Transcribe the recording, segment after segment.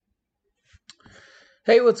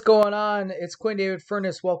Hey, what's going on? It's Quinn David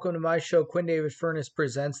Furness. Welcome to my show. Quinn David Furness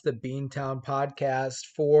presents the Beantown podcast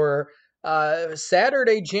for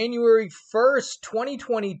Saturday, January 1st,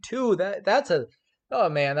 2022. Oh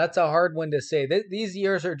man, that's a hard one to say. These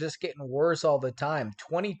years are just getting worse all the time.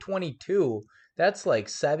 2022, that's like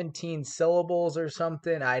 17 syllables or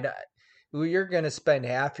something. You're going to spend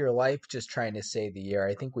half your life just trying to say the year.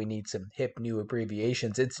 I think we need some hip new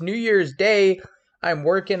abbreviations. It's New Year's Day. I'm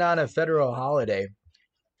working on a federal holiday.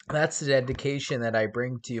 That's the dedication that I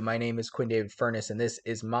bring to you. My name is Quinn David Furness, and this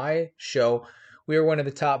is my show. We are one of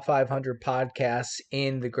the top 500 podcasts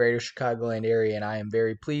in the greater Chicagoland area, and I am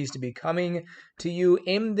very pleased to be coming to you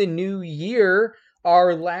in the new year.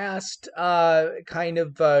 Our last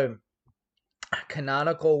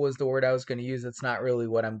canonical was the word I was going to use. That's not really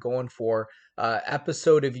what I'm going for.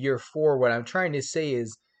 Episode of year 4. What I'm trying to say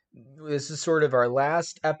is this is sort of our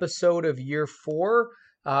last episode of year 4.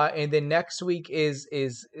 And then next week is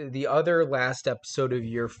the other last episode of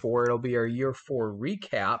year 4. It'll be our year 4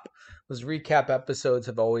 recap. Those recap episodes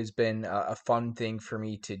have always been a fun thing for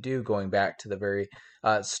me to do, going back to the very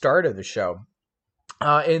start of the show.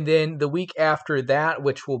 And then the week after that,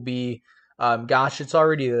 which will be, it's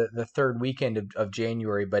already the third weekend of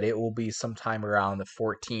January, but it will be sometime around the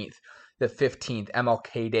 14th, the 15th,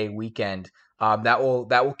 MLK Day weekend. That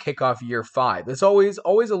will kick off year 5. It's always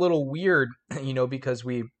a little weird, because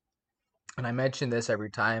and I mention this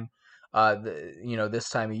every time, this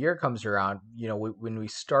time of year comes around. When we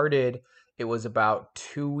started, it was about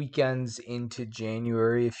 2 weekends into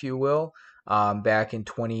January, if you will, back in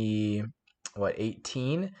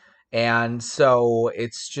 2018, and so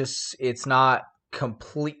it's not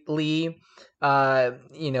completely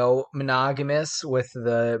monogamous with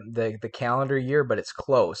the calendar year, but it's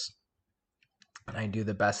close. And I do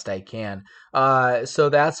the best I can. So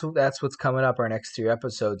that's what's coming up, our next 2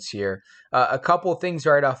 episodes here. A couple things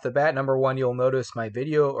right off the bat. Number one, you'll notice my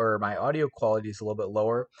video or my audio quality is a little bit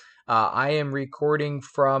lower. I am recording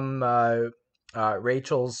from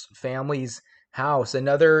Rachel's family's house.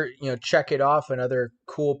 Another, check it off, another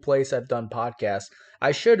cool place I've done podcasts.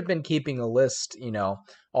 I should have been keeping a list,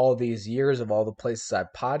 all these years of all the places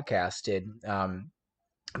I've podcasted.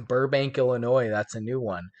 Burbank, Illinois, that's a new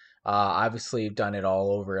one. Obviously, you've done it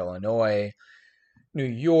all over Illinois, New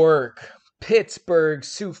York, Pittsburgh,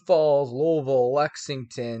 Sioux Falls, Louisville,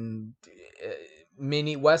 Lexington,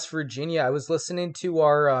 West Virginia. I was listening to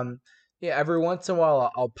our, every once in a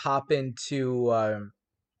while I'll pop into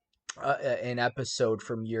an episode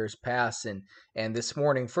from years past, and this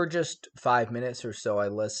morning for just 5 minutes or so, I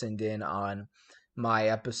listened in on my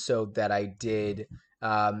episode that I did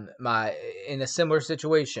in a similar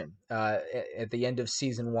situation at the end of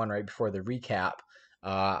season 1, right before the recap.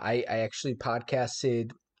 I actually podcasted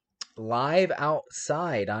live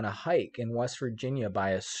outside on a hike in West Virginia by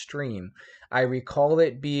a stream. I recall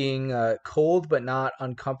it being cold, but not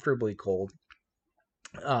uncomfortably cold.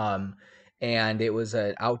 And it was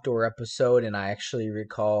an outdoor episode, and I actually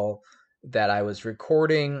recall that I was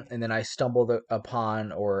recording, and then I stumbled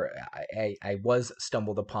upon, or I was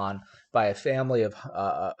stumbled upon by a family of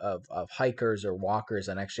hikers or walkers,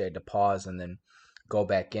 and actually had to pause and then go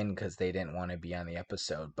back in because they didn't want to be on the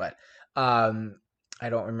episode. But I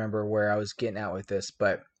don't remember where I was getting at with this,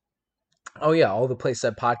 but oh yeah, all the places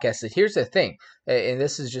I've podcasted. Here's the thing, and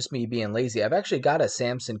this is just me being lazy. I've actually got a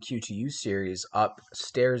Samson Q2U series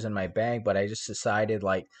upstairs in my bag, but I just decided,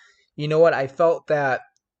 you know what? I felt that,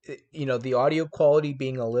 the audio quality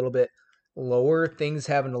being a little bit lower, things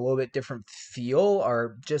having a little bit different feel,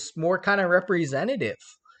 are just more kind of representative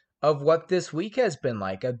of what this week has been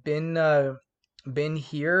like. I've been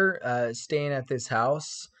here, staying at this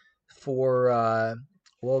house for, I've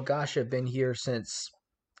been here since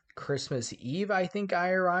Christmas Eve. I think I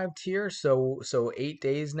arrived here, so 8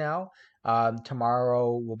 days now.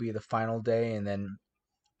 Tomorrow will be the final day, and then,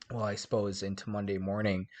 well, I suppose into Monday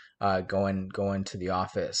morning, going to the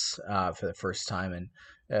office for the first time in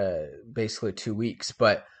basically 2 weeks.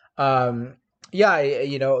 But the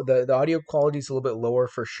audio quality is a little bit lower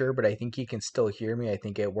for sure, but I think you can still hear me. I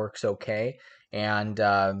think it works okay, and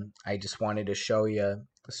I just wanted to show you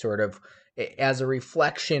sort of as a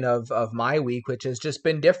reflection of my week, which has just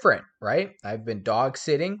been different, right? I've been dog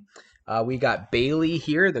sitting. We got Bailey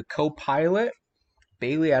here, the co-pilot.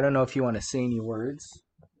 Bailey, I don't know if you want to say any words.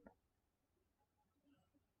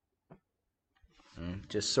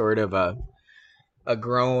 Just sort of a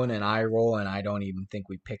groan and eye roll, and I don't even think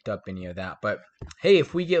we picked up any of that. But hey,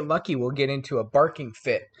 if we get lucky, we'll get into a barking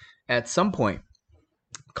fit at some point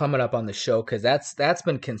coming up on the show, because that's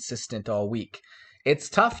been consistent all week. It's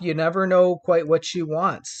tough. You never know quite what she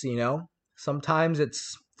wants, Sometimes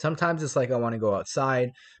it's Sometimes it's like I want to go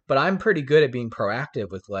outside, but I'm pretty good at being proactive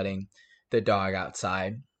with letting the dog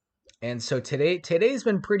outside. And so today's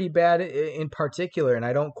been pretty bad in particular, and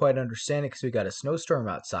I don't quite understand it because we got a snowstorm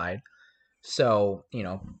outside. So,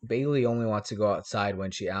 Bailey only wants to go outside when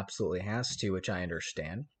she absolutely has to, which I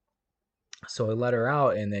understand. So I let her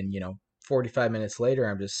out, and then, 45 minutes later,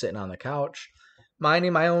 I'm just sitting on the couch,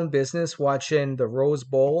 minding my own business, watching the Rose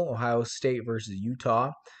Bowl, Ohio State versus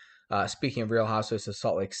Utah. Speaking of Real Housewives of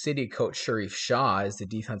Salt Lake City, Coach Sharif Shah is the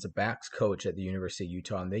defensive backs coach at the University of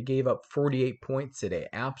Utah, and they gave up 48 points today,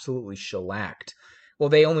 absolutely shellacked. Well,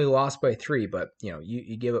 they only lost by 3, but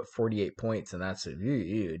you give up 48 points, and that's a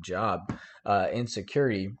job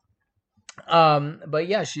insecurity. But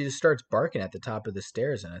yeah, she just starts barking at the top of the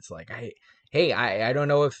stairs, and it's like, I don't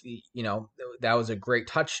know if that was a great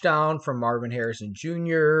touchdown from Marvin Harrison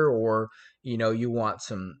Jr. or you want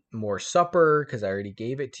some more supper because I already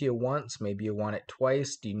gave it to you once. Maybe you want it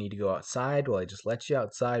twice. Do you need to go outside? Well, I just let you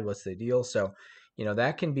outside. What's the deal? So,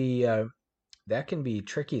 that can be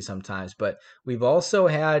tricky sometimes. But we've also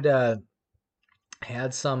had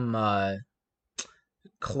some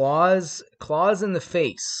claws in the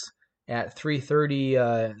face at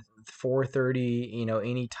 3:30, 4:30,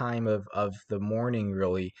 any time of the morning,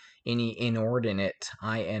 really, any inordinate,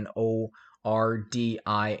 INORDINATE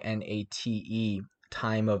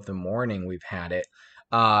time of the morning, we've had it.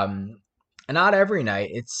 Not every night.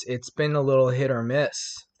 It's been a little hit or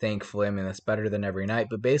miss, thankfully. I mean, that's better than every night.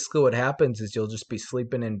 But basically what happens is you'll just be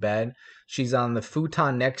sleeping in bed. She's on the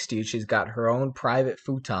futon next to you. She's got her own private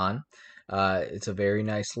futon. It's a very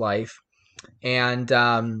nice life. And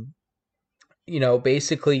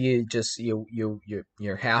basically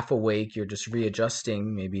you're half awake, you're just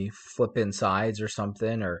readjusting, maybe flipping sides or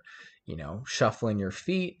something, or shuffling your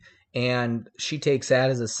feet, and she takes that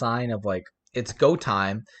as a sign of like it's go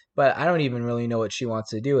time, but I don't even really know what she wants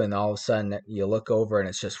to do, and all of a sudden you look over and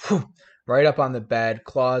it's just right up on the bed,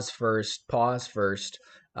 claws first, paws first.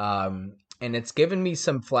 And it's given me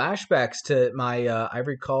some flashbacks to my I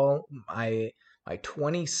recall my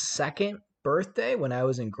 22nd birthday when I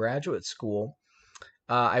was in graduate school.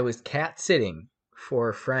 I was cat sitting for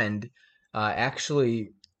a friend. Actually,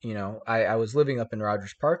 I was living up in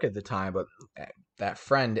Rogers Park at the time, but that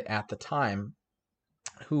friend at the time,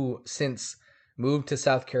 who since moved to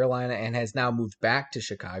South Carolina and has now moved back to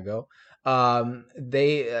Chicago,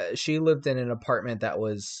 she lived in an apartment that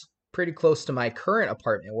was pretty close to my current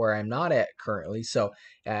apartment where I'm not at currently. So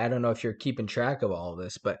I don't know if you're keeping track of all of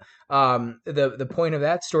this, but the point of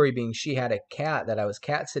that story being she had a cat that I was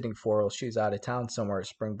cat sitting for while she was out of town somewhere, a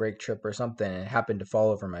spring break trip or something, and it happened to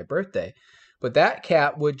fall over my birthday. But that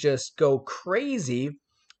cat would just go crazy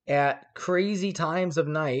at crazy times of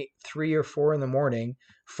night, 3 or 4 in the morning.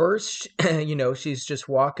 First, she's just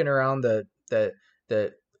walking around the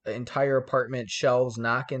entire apartment, shelves,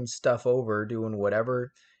 knocking stuff over, doing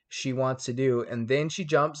whatever she wants to do, and then she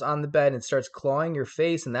jumps on the bed and starts clawing your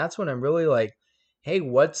face, and that's when I'm really like, hey,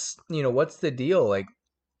 what's the deal? Like,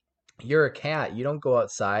 you're a cat, you don't go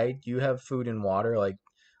outside, you have food and water, like,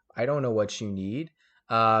 I don't know what you need.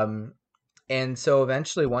 And so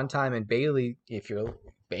eventually one time, and Bailey,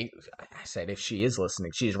 I said if she is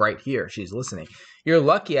listening, she's right here, she's listening. You're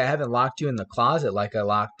lucky I haven't locked you in the closet like I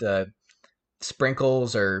locked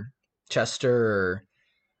Sprinkles or Chester or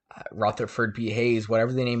Rutherford B. Hayes,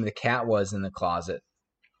 whatever the name of the cat was, in the closet.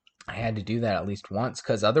 I had to do that at least once,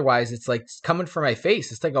 because otherwise it's like it's coming for my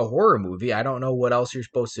face. It's like a horror movie. I don't know what else you're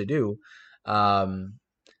supposed to do.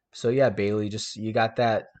 So yeah, Bailey, just you got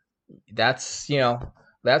that. That's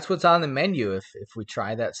what's on the menu if we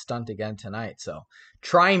try that stunt again tonight. So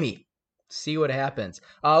try me. See what happens.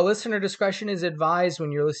 Listener discretion is advised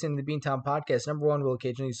when you're listening to the Beantown podcast. Number 1, we'll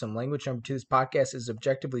occasionally use some language. Number 2, this podcast is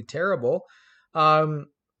objectively terrible.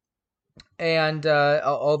 And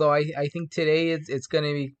although I think today it's going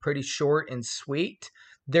to be pretty short and sweet,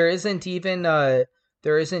 there isn't even a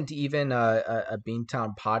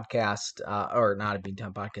Beantown podcast, or not a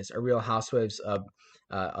Beantown podcast, a Real Housewives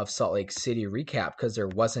of Salt Lake City recap, because there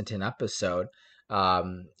wasn't an episode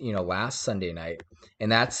last Sunday night,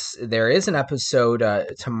 and there is an episode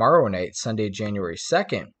tomorrow night, Sunday, January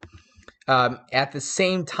 2nd, at the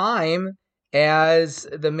same time as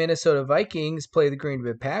the Minnesota Vikings play the Green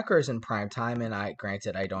Bay Packers in prime time. And I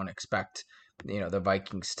don't expect the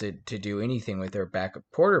Vikings to do anything with their backup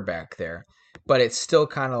quarterback there, but it's still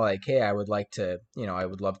kind of like, hey, I would love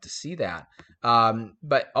to see that.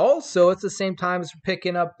 But also it's the same time as we're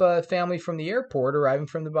picking up family from the airport arriving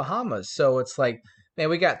from the Bahamas. So it's like, man,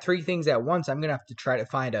 we got 3 things at once. I'm gonna have to try to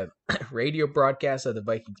find a radio broadcast of the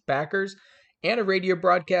Vikings Packers and a radio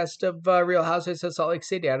broadcast of Real Housewives of Salt Lake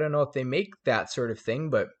City. I don't know if they make that sort of thing,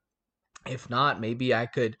 but if not, maybe I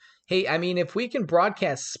could. Hey, I mean, if we can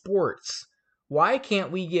broadcast sports, why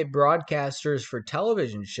can't we get broadcasters for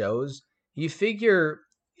television shows? You figure,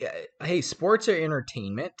 hey, sports are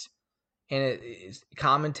entertainment, and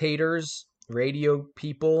commentators, radio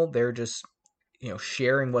people, they're just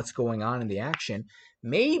sharing what's going on in the action.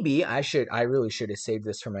 Maybe I really should have saved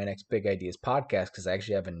this for my next Big Ideas podcast, because I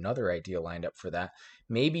actually have another idea lined up for that.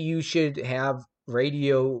 Maybe you should have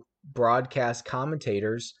radio broadcast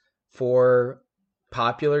commentators for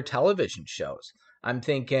popular television shows. I'm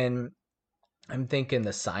thinking the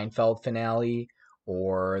Seinfeld finale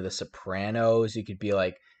or the Sopranos. You could be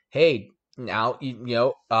like, hey, now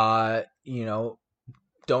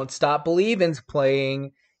Don't Stop Believing's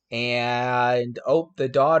playing, and the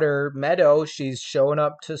daughter Meadow, she's showing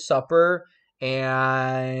up to supper,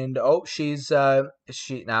 and she's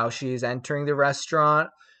entering the restaurant.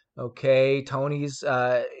 Okay, Tony's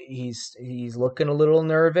he's looking a little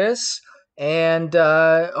nervous, and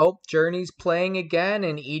Journey's playing again,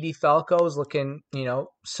 and Edie Falco's looking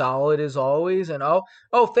solid as always, and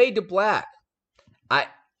fade to black.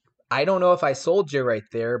 I don't know if I sold you right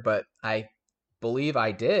there, but I believe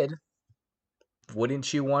I did.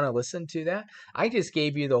 Wouldn't you want to listen to that? I just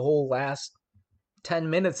gave you the whole last 10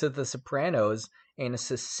 minutes of The Sopranos in a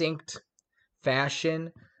succinct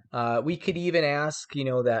fashion. We could even ask,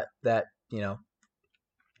 that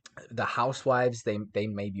the housewives, they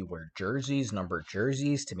maybe wear numbered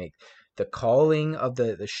jerseys to make the calling of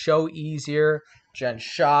the show easier. Jen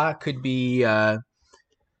Shaw could be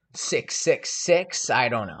 666. I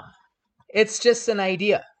don't know. It's just an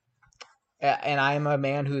idea. And I'm a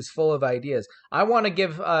man who's full of ideas. I want to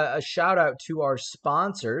give a shout out to our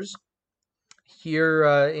sponsors here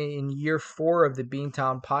in year 4 of the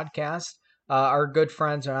Beantown podcast. Our good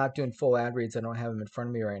friends are not doing full ad reads. I don't have them in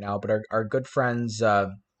front of me right now, but our good friends,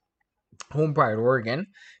 Home Pride Oregon.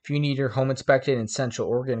 If you need your home inspected in Central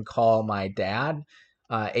Oregon, call my dad,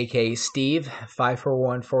 aka Steve,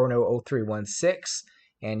 541-410-0316.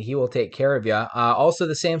 And he will take care of you. Also,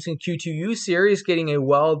 the Samsung Q2U series getting a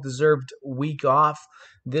well-deserved week off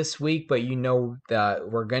this week, but that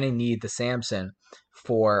we're going to need the Samsung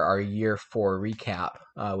for our year 4 recap,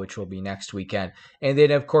 which will be next weekend. And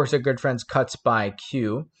then, of course, our good friends Cuts by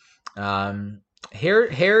Q.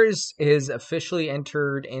 Hair is officially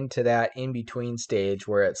entered into that in-between stage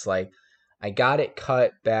where it's like, I got it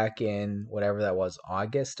cut back in whatever that was,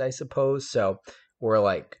 August, I suppose. So we're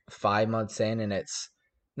like 5 months in, and it's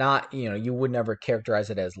not, you would never characterize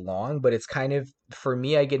it as long, but it's kind of, for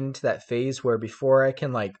me, I get into that phase where before I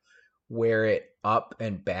can like wear it up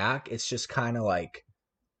and back, it's just kind of like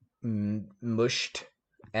mushed,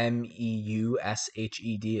 Meushed.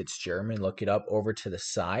 It's German. Look it up, over to the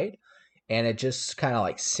side, and it just kind of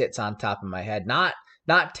like sits on top of my head. Not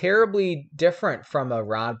terribly different from a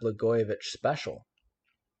Rod Blagojevich special,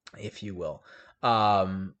 if you will.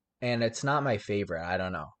 And it's not my favorite. I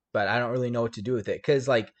don't know. But I don't really know what to do with it, because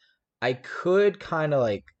like I could kind of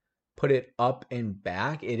like put it up and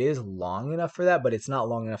back. It is long enough for that, but it's not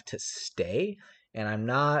long enough to stay. And I'm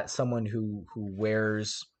not someone who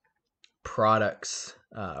wears products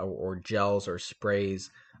or gels or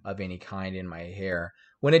sprays of any kind in my hair.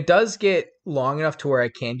 When it does get long enough to where I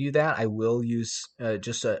can do that, I will use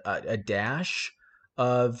just a dash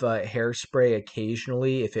of hairspray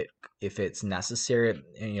occasionally if it's necessary,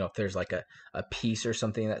 and if there's like a piece or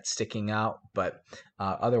something that's sticking out, but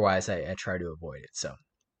otherwise I try to avoid it. So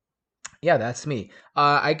yeah, that's me.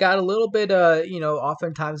 I got a little bit,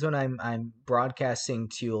 oftentimes when I'm broadcasting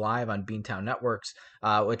to you live on Beantown Networks,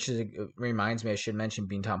 which reminds me, I should mention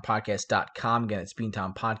beantownpodcast.com. Again, it's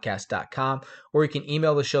beantownpodcast.com, or you can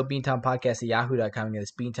email the show, beantownpodcast@yahoo.com. Again,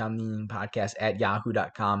 it's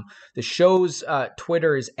beantownpodcast@yahoo.com. The show's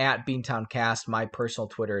Twitter is @BeantownCast. My personal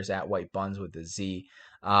Twitter is @WhiteBuns with a Z.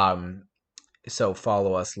 So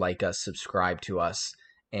follow us, like us, subscribe to us,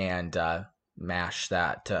 and mash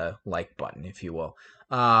that like button, if you will.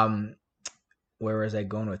 Where was I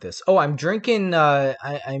going with this? I'm drinking.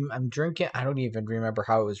 I'm drinking. I don't even remember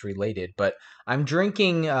how it was related, but I'm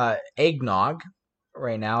drinking eggnog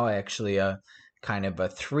right now. Actually, kind of a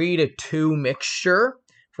 3-to-2 mixture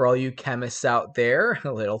for all you chemists out there.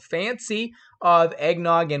 A little fancy, of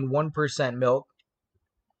eggnog and 1% milk.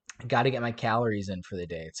 Got to get my calories in for the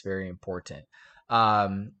day. It's very important.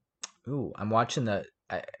 I'm watching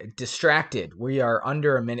Distracted. We are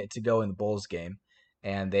under a minute to go in the Bulls game,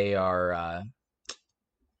 and they're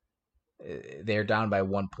down by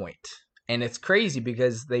 1 point. And it's crazy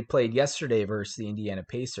because they played yesterday versus the Indiana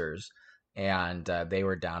Pacers, and they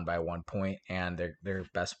were down by 1 point, and their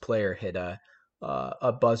best player hit a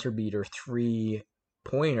a buzzer beater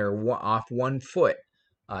 3-pointer off 1 foot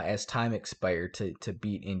as time expired to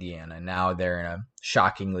beat Indiana. Now they're in a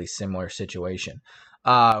shockingly similar situation.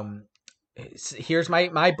 Here's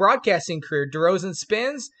my broadcasting career. DeRozan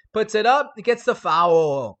spins, puts it up, gets the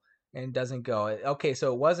foul, and doesn't go. Okay,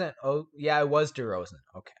 so it wasn't. Oh, yeah, it was DeRozan.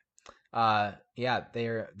 Okay. Yeah,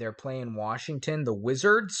 they're playing Washington, the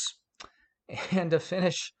Wizards, and to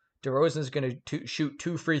finish, DeRozan's going to shoot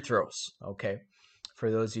 2 free throws. Okay, for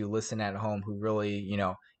those of you listening at home who really,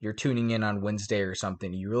 you're tuning in on Wednesday or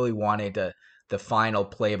something, you really wanted the final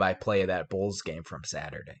play-by-play of that Bulls game from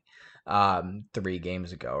Saturday, 3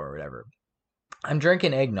 games ago or whatever. I'm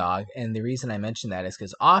drinking eggnog, and the reason I mention that is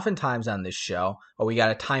because oftentimes on this show, we got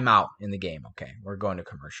a timeout in the game. Okay, we're going to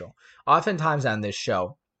commercial. Oftentimes on this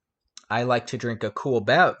show, I like to drink a cool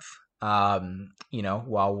bev. While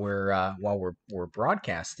we're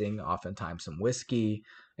broadcasting, oftentimes some whiskey,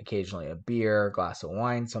 occasionally a beer, a glass of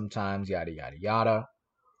wine, sometimes yada yada yada.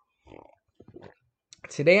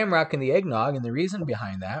 Today I'm rocking the eggnog, and the reason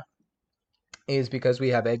behind that is because we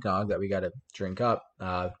have eggnog that we got to drink up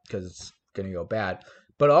because it's going to go bad.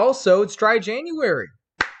 But also, it's dry January,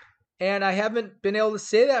 and I haven't been able to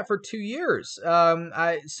say that for 2 years.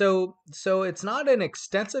 So it's not an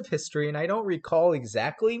extensive history, and I don't recall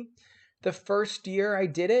exactly the first year I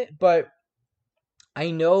did it, but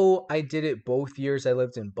I know I did it both years I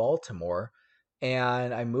lived in Baltimore,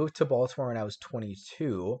 and I moved to Baltimore when I was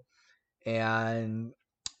 22, and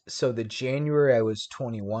so the January I was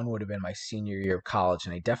 21 would have been my senior year of college,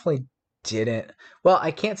 and I definitely didn't. Well,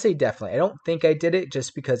 I can't say definitely. I don't think I did it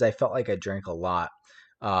just because I felt like I drank a lot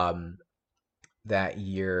that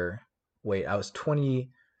year. Wait, I was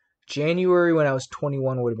 20. January when I was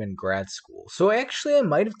 21 would have been grad school. So actually, I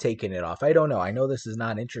might have taken it off. I don't know. I know this is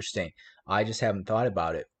not interesting. I just haven't thought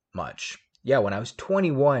about it much. Yeah, when I was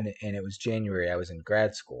 21 and it was January, I was in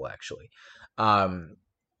grad school, actually.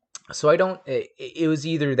 So I don't, it was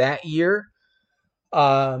either that year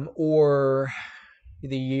or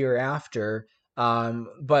the year after.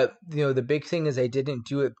 But, the big thing is I didn't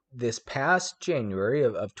do it this past January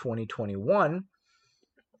of 2021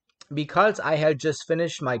 because I had just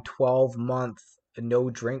finished my 12-month no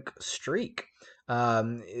drink streak.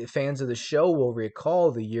 Fans of the show will recall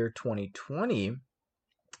the year 2020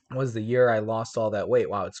 was the year I lost all that weight.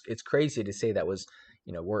 Wow, it's crazy to say that was,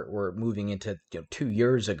 we're moving into 2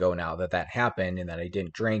 years ago now that happened, and that I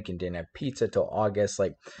didn't drink and didn't have pizza till August.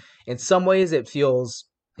 Like, in some ways it feels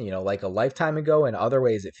like a lifetime ago. In other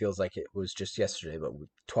ways it feels like it was just yesterday. But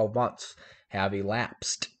 12 months have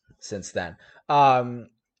elapsed since then.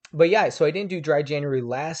 But yeah, so I didn't do dry January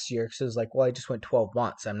last year because it was like, well, I just went 12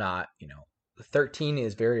 months. I'm not, 13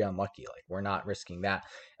 is very unlucky. Like, we're not risking that.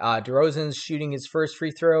 DeRozan's shooting his first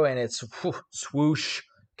free throw, and it's swoosh.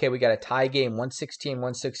 Okay, we got a tie game,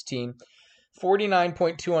 116.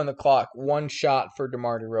 49.2 on the clock. 1 shot for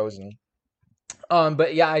DeMar DeRozan.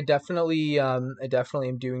 But yeah, I definitely am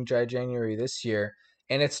doing dry January this year,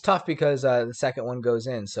 and it's tough because the second one goes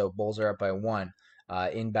in, so Bulls are up by 1.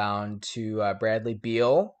 Inbound to Bradley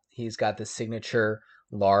Beal. He's got the signature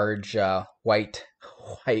large white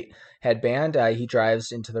headband. He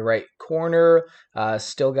drives into the right corner.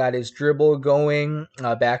 Still got his dribble going.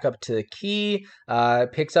 Back up to the key.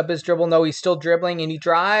 Picks up his dribble. No, he's still dribbling, and he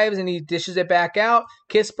drives, and he dishes it back out.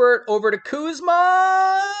 Kispert over to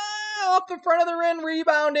Kuzma. Off the front of the rim.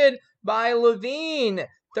 Rebounded by LaVine.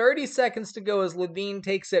 30 seconds to go as LaVine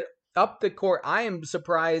takes it up the court. I am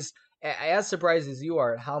surprised. As surprised as you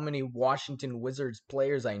are at how many Washington Wizards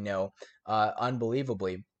players I know,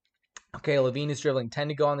 unbelievably. Okay, LaVine is dribbling, 10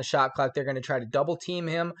 to go on the shot clock. They're going to try to double team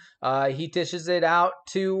him. He dishes it out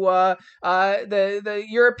to the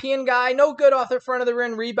European guy. No good off the front of the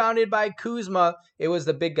rim. Rebounded by Kuzma. It was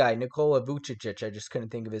the big guy, Nikola Vucevic. I just couldn't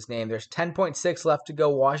think of his name. There's 10.6 left to go.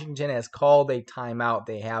 Washington has called a timeout.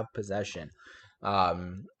 They have possession.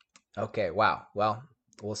 Okay, wow. Well,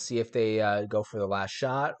 we'll see if they go for the last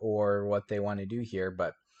shot or what they want to do here,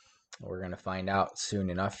 but we're going to find out soon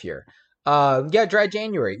enough here. Yeah, dry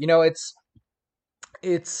January.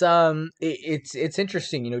 It's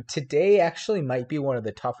interesting. Today actually might be one of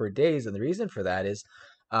the tougher days, and the reason for that is,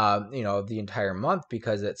 the entire month,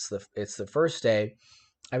 because it's the first day.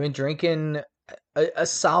 I've been drinking a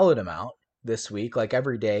solid amount this week, like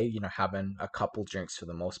every day. Having a couple drinks for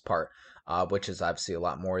the most part, which is obviously a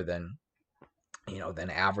lot more than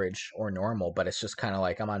average or normal, but it's just kind of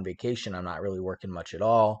like I'm on vacation. I'm not really working much at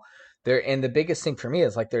all there. And the biggest thing for me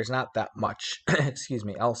is like, there's not that much,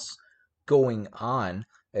 else going on.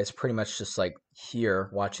 It's pretty much just like here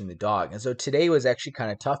watching the dog. And so today was actually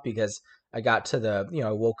kind of tough because I got to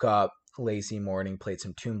I woke up lazy morning, played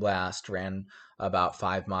some Toon Blast, ran about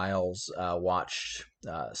 5 miles, watched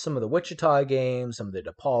some of the Wichita games, some of the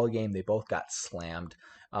DePaul game. They both got slammed.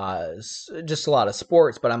 Just a lot of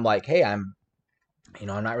sports, but I'm like, hey, I'm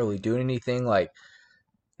not really doing anything. Like,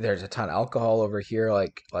 there's a ton of alcohol over here.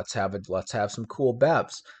 Like, let's have some cool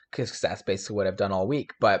bevs, because that's basically what I've done all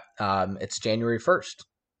week. But it's January 1st,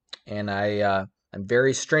 and I'm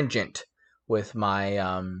very stringent with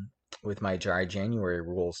my dry January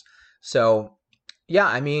rules. So yeah,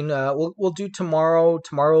 I mean, we'll do tomorrow.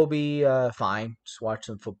 Tomorrow will be fine. Just watch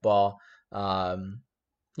some football. I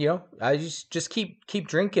just keep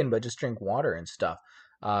drinking, but just drink water and stuff.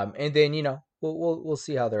 And then we'll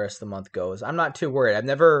see how the rest of the month goes. I'm not too worried. I've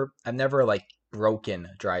never like broken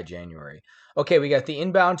dry January. Okay, we got the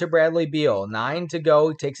inbound to Bradley Beal. 9 to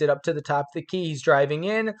go. Takes it up to the top of the key. He's driving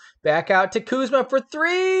in. Back out to Kuzma for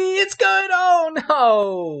 3. It's good. Oh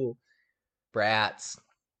no, Brats.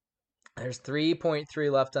 There's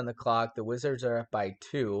 3.3 left on the clock. The Wizards are up by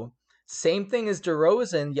 2. Same thing as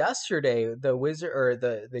DeRozan yesterday.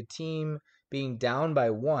 The team being down by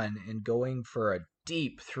 1 and going for a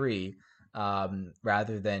deep 3,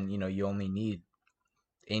 rather than you only need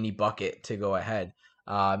any bucket to go ahead.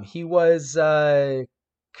 He was kind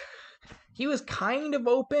of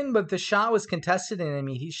open, but the shot was contested, and I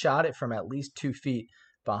mean he shot it from at least 2 feet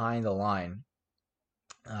behind the line.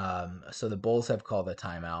 So the Bulls have called a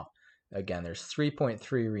timeout. Again, there's 3.3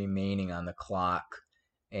 remaining on the clock.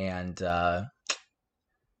 And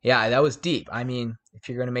yeah, that was deep. I mean, if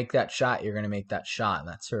you're going to make that shot, you're going to make that shot. And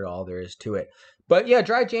that's sort of all there is to it. But yeah,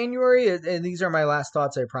 dry January, and these are my last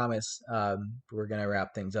thoughts, I promise. We're going to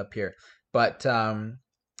wrap things up here. But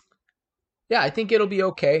yeah, I think it'll be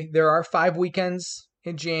okay. There are 5 weekends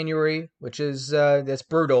in January, which is that's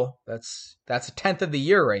brutal. That's a 10th of the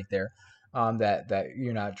year right there. That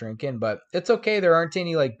you're not drinking, but it's okay. There aren't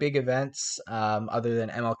any like big events other than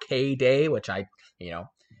MLK Day, which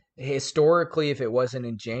historically, if it wasn't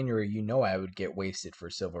in January, I would get wasted for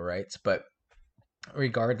civil rights. But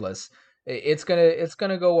regardless, it's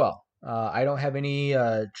gonna go well. I don't have any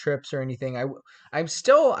trips or anything. I'm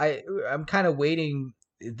kind of waiting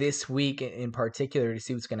this week in particular to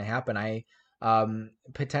see what's gonna happen. I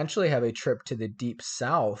potentially have a trip to the Deep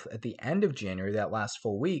South at the end of January, that last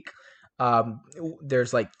full week.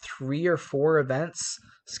 There's like 3 or 4 events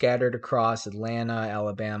scattered across Atlanta,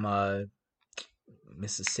 Alabama,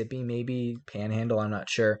 Mississippi, maybe Panhandle. I'm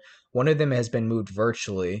not sure. One of them has been moved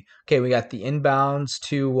virtually. Okay, we got the inbounds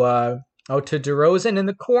to DeRozan in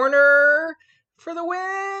the corner for the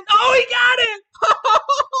win. Oh, he got it!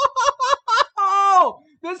 Oh,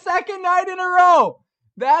 the second night in a row.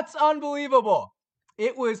 That's unbelievable.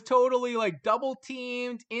 It was totally like double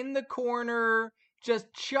teamed in the corner.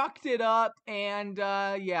 Just chucked it up, and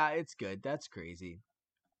yeah, it's good. That's crazy.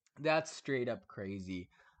 That's straight up crazy.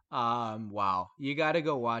 Wow. You got to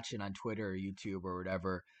go watch it on Twitter or YouTube or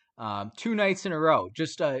whatever. 2 nights in a row.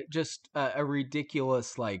 Just a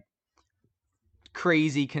ridiculous, like,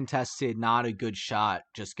 crazy contested, not a good shot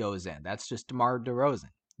just goes in. That's just DeMar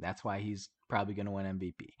DeRozan. That's why he's probably going to win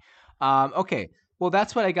MVP. Okay. Well,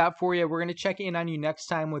 that's what I got for you. We're going to check in on you next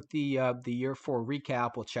time with the year 4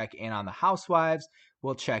 recap. We'll check in on the Housewives.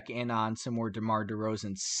 We'll check in on some more DeMar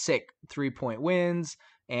DeRozan's sick 3-point wins,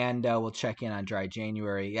 and we'll check in on dry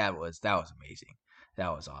January. Yeah, that was amazing.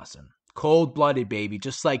 That was awesome. Cold-blooded, baby,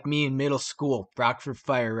 just like me in middle school. Rockford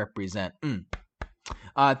Fire represent.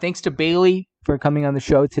 Thanks to Bailey for coming on the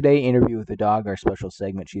show today. Interview with the Dog, our special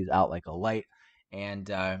segment. She's out like a light, and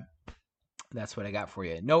that's what I got for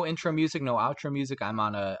you. No intro music, no outro music. I'm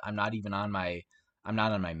not on my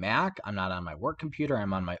Mac. I'm not on my work computer.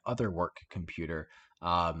 I'm on my other work computer.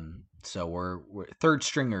 So we're third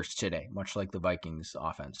stringers today, much like the Vikings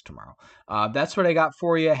offense tomorrow. That's what I got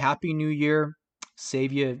for you. Happy New Year.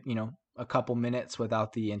 Save you, a couple minutes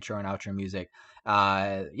without the intro and outro music.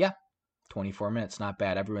 Yeah, 24 minutes, not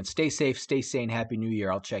bad. Everyone stay safe, stay sane. Happy New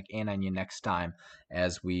Year. I'll check in on you next time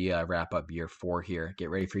as we wrap up year 4 here. Get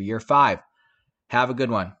ready for year 5. Have a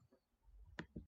good one.